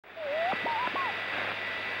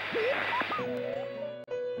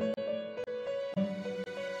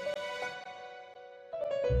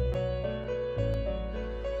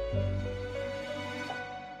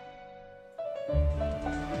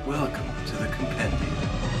Welcome to the Compendium.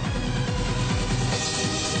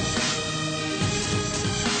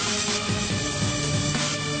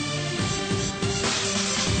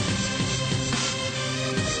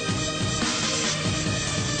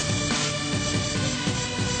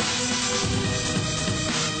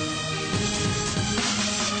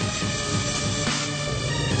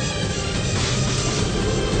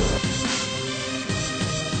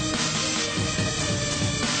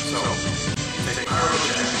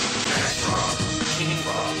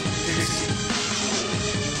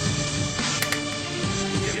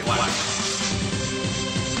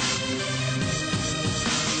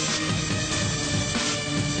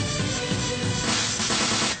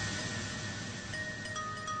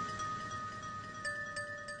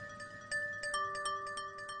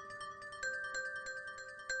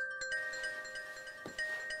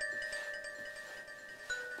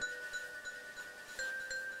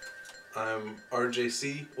 I'm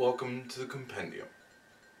RJC, welcome to the Compendium.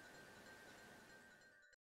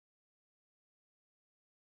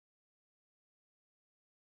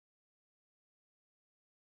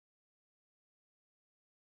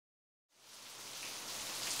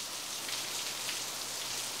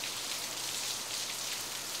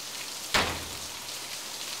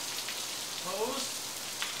 Pose.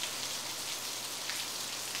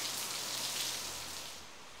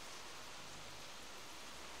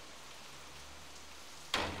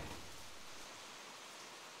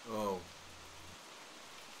 Oh.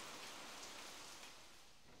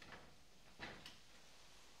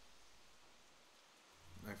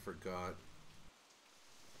 I forgot.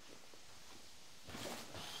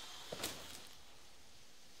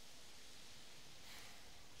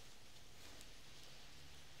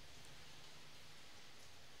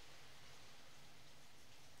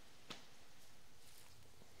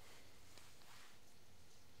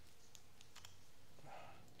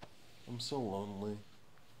 I'm so lonely.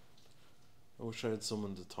 I wish I had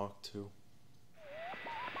someone to talk to.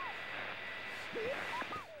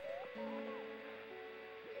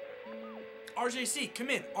 RJC,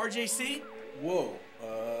 come in. RJC? Whoa,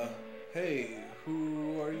 hey,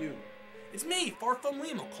 who are you? It's me,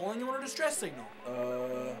 FarFromLima, calling you on a distress signal.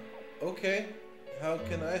 Okay. How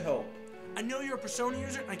can I help? I know you're a Persona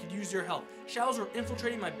user and I could use your help. Shadows are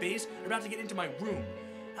infiltrating my base and are about to get into my room.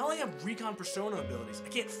 I only have recon Persona abilities. I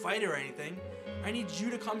can't fight it or anything. I need you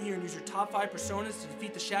to come here and use your top 5 Personas to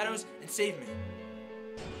defeat the Shadows and save me.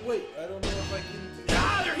 Wait, I don't know if I can...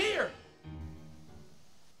 Ah, they're here!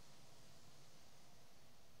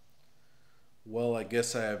 Well, I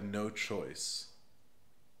guess I have no choice.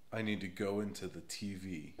 I need to go into the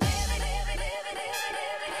TV.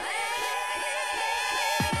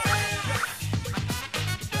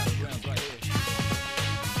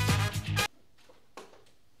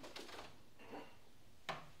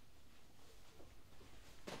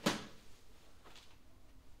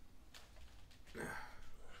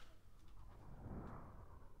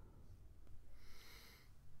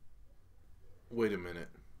 Wait a minute.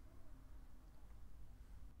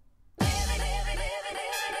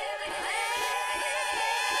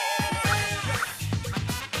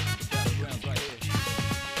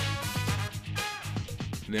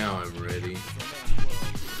 Now I'm ready.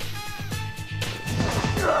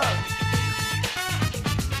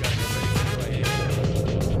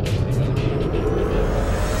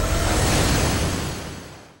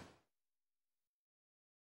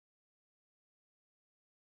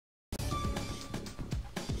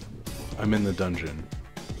 I'm in the dungeon.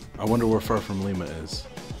 I wonder where FarFromLima is.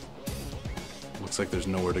 Looks like there's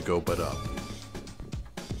nowhere to go but up.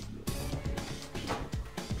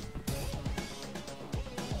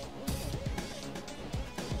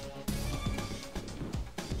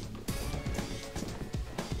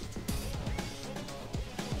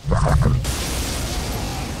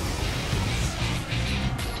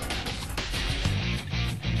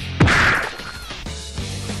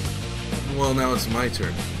 Well, now it's my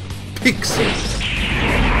turn. Pixie!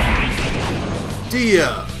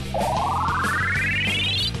 Dia!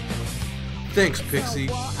 Thanks, Pixie.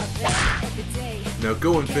 Now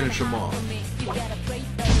go and finish him off.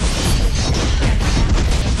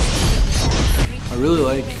 I really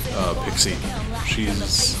like Pixie.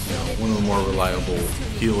 She's one of the more reliable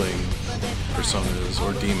healing personas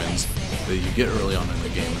or demons that you get early on in the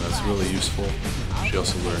game, and that's really useful. She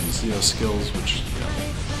also learns skills, which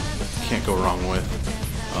you can't go wrong with.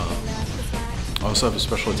 I also have a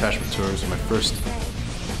special attachment to her. It's my first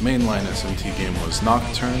mainline SMT game was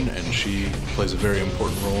Nocturne, and she plays a very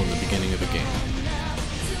important role in the beginning of the game.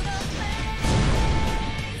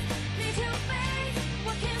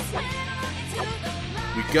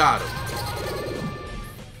 We got him!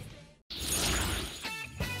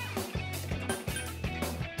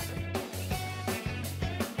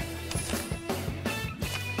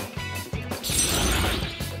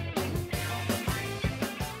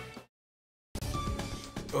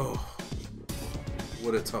 Oh,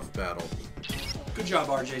 what a tough battle. Good job,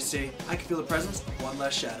 RJC. I can feel the presence of one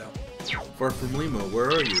less shadow. FarFromLima, where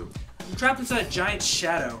are you? I'm trapped inside a giant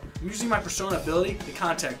shadow. I'm using my persona ability to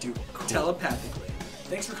contact you telepathically.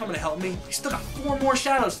 Thanks for coming to help me. We still got 4 more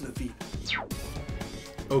shadows to defeat.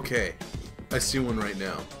 Okay, I see one right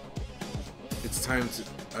now. It's time to...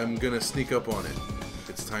 I'm gonna sneak up on it.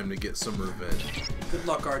 It's time to get some revenge. Good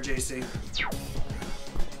luck, RJC.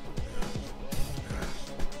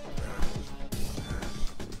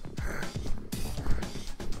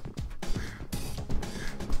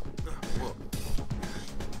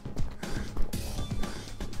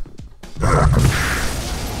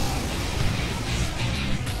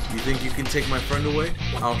 You think you can take my friend away?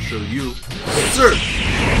 I'll show you. Sir!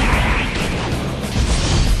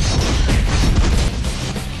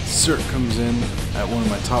 Cert comes in at one of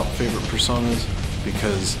my top favorite personas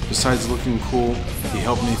because besides looking cool, he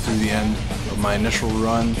helped me through the end of my initial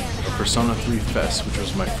run of Persona 3 Fest, which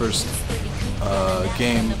was my first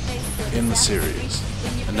game in the series.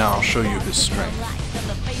 And now I'll show you his strength.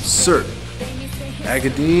 Cert!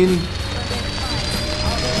 Agadine!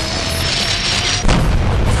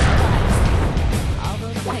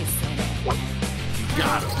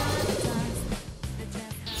 Got him!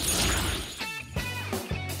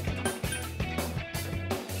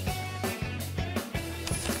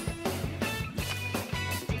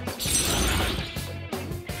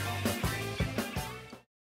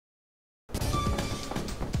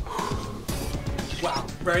 Wow,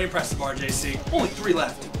 very impressive, RJC. Only 3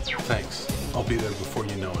 left. Thanks. I'll be there before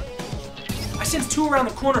you know it. I sense 2 around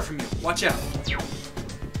the corner from you. Watch out.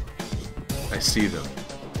 I see them.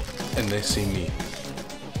 And they see me.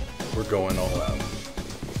 We're going all out.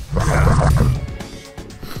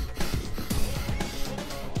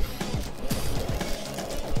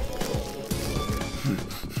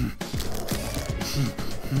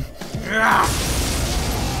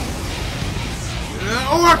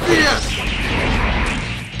 Orpheus!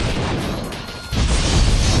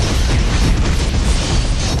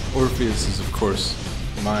 Orpheus is, of course,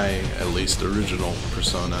 my, at least, original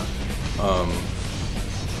persona.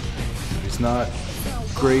 He's not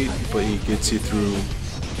great, but he gets you through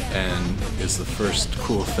and is the first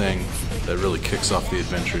cool thing that really kicks off the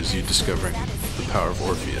adventures, you discovering the power of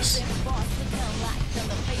Orpheus.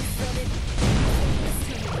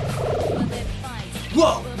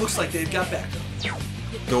 Whoa! Looks like they've got back.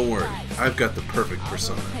 Don't worry, I've got the perfect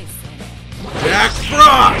persona. Jack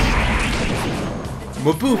Frost!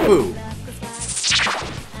 Mabufu!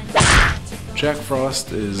 Jack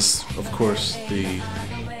Frost is, of course, the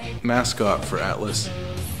mascot for Atlas.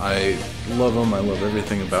 I love him, I love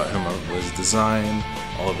everything about him. I love his design,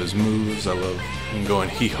 all of his moves, I love him going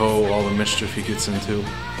hee-ho, all the mischief he gets into.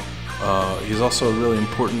 He's also a really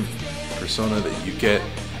important persona that you get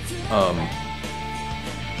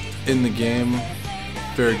in the game.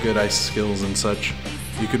 Very good ice skills and such.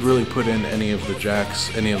 You could really put in any of the Jacks,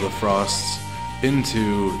 any of the Frosts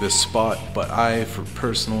into this spot, but I,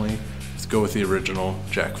 personally, go with the original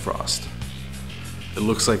Jack Frost. It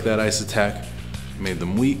looks like that ice attack made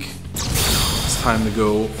them weak. It's time to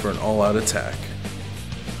go for an all-out attack.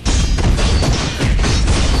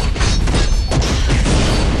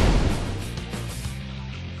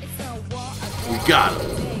 We got him!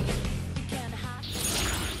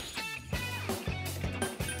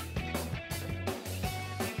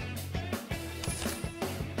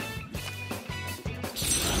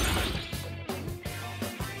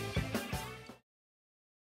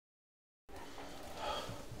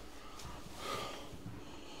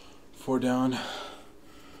 Four down,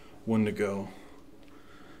 1 to go.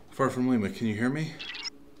 FarFromLima, can you hear me?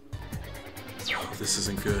 Oh, this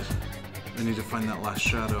isn't good. I need to find that last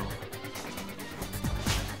shadow.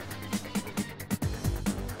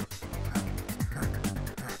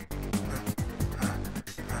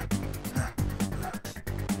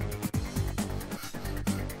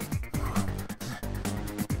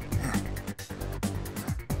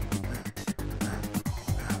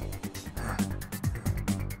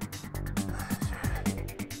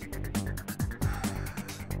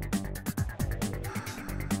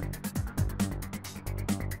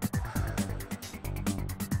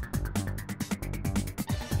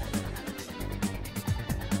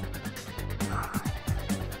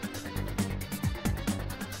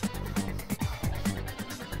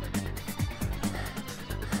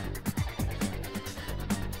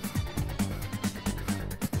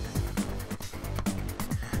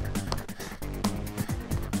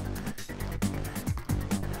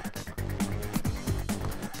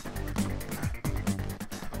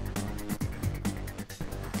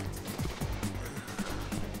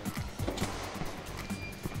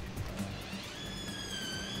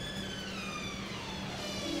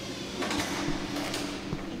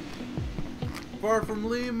 Far from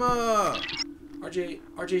Lima!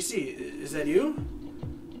 RJC, is that you?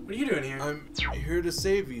 What are you doing here? I'm here to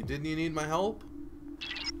save you. Didn't you need my help?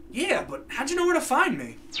 Yeah, but how'd you know where to find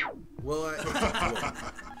me? Well,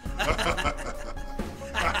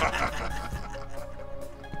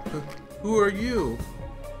 Who are you?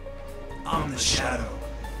 I'm the Shadow,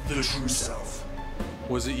 the true self.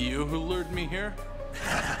 Was it you who lured me here?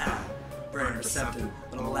 Very perceptive,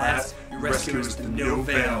 but alas, your rescue is the no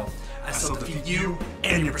veil. I shall defeat you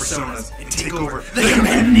and your personas and take over the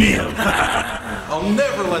Compendium. I'll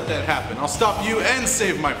never let that happen. I'll stop you and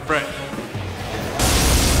save my friend.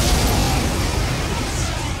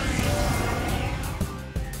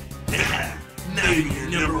 Now your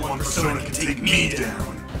number one persona can take me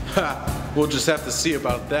down. Ha! We'll just have to see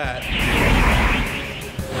about that.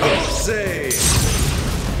 Oh, say!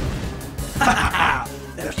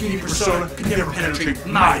 That puny persona could never penetrate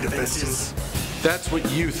my defenses. That's what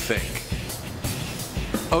you think.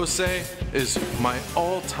 Osei is my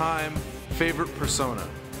all-time favorite persona.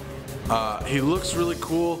 He looks really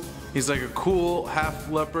cool. He's like a cool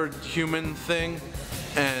half-leopard human thing,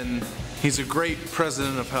 and he's a great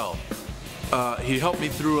president of hell. He helped me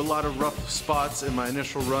through a lot of rough spots in my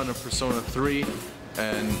initial run of Persona 3,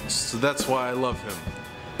 and so that's why I love him.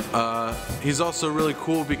 He's also really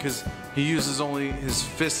cool because he uses only his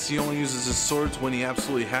fists, he only uses his swords when he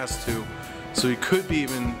absolutely has to. So he could be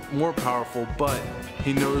even more powerful, but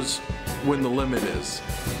he knows when the limit is.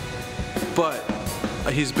 But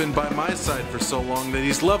he's been by my side for so long that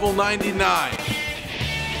he's level 99.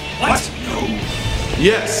 What? No.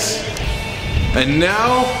 Yes. And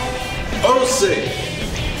now, Osei,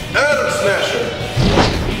 Atom Smasher.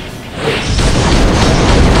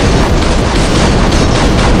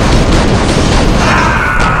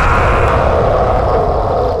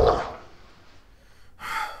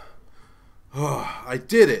 I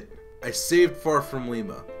did it! I saved Far From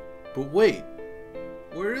Lima. But wait,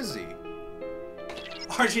 where is he?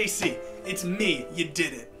 RJC, it's me. You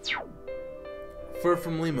did it. Far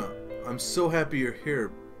From Lima, I'm so happy you're here,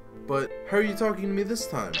 but how are you talking to me this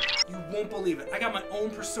time? You won't believe it. I got my own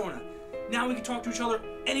persona. Now we can talk to each other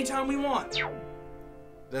anytime we want.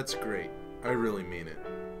 That's great. I really mean it.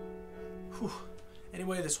 Whew.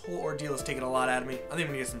 Anyway, this whole ordeal is taking a lot out of me. I think I'm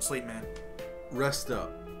gonna get some sleep, man. Rest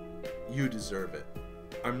up. You deserve it.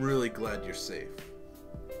 I'm really glad you're safe.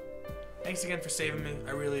 Thanks again for saving me.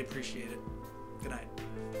 I really appreciate it. Good night.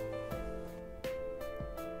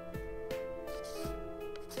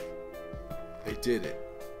 I did it.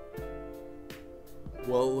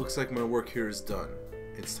 Well, it looks like my work here is done.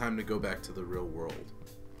 It's time to go back to the real world.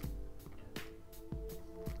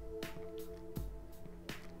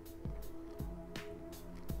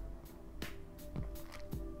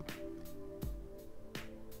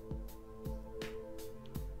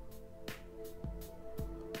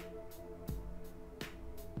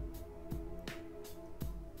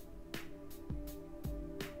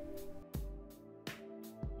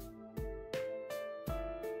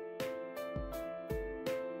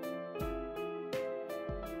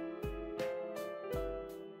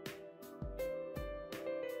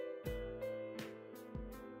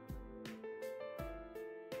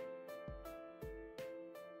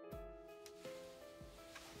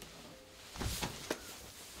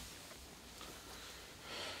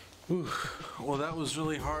 Whew. Well, that was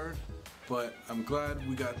really hard, but I'm glad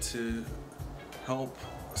we got to help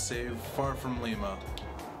save Far From Lima.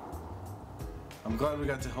 I'm glad we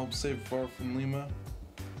got to help save Far From Lima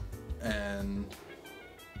and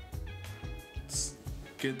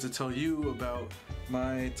get to tell you about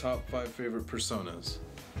my top 5 favorite personas.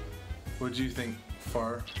 What do you think,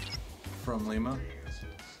 Far From Lima?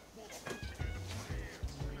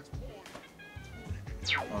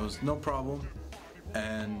 It was no problem.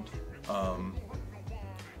 And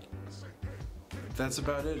that's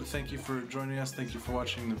about it. Thank you for joining us. Thank you for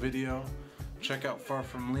watching the video. Check out Far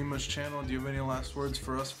From Lima's channel. Do you have any last words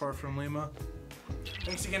for us, Far From Lima?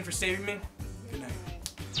 Thanks again for saving me. Good night.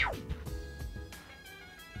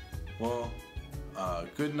 Well,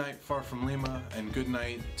 good night, Far From Lima, and good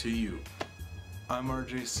night to you. I'm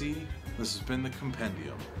RJC. This has been the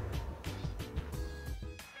Compendium.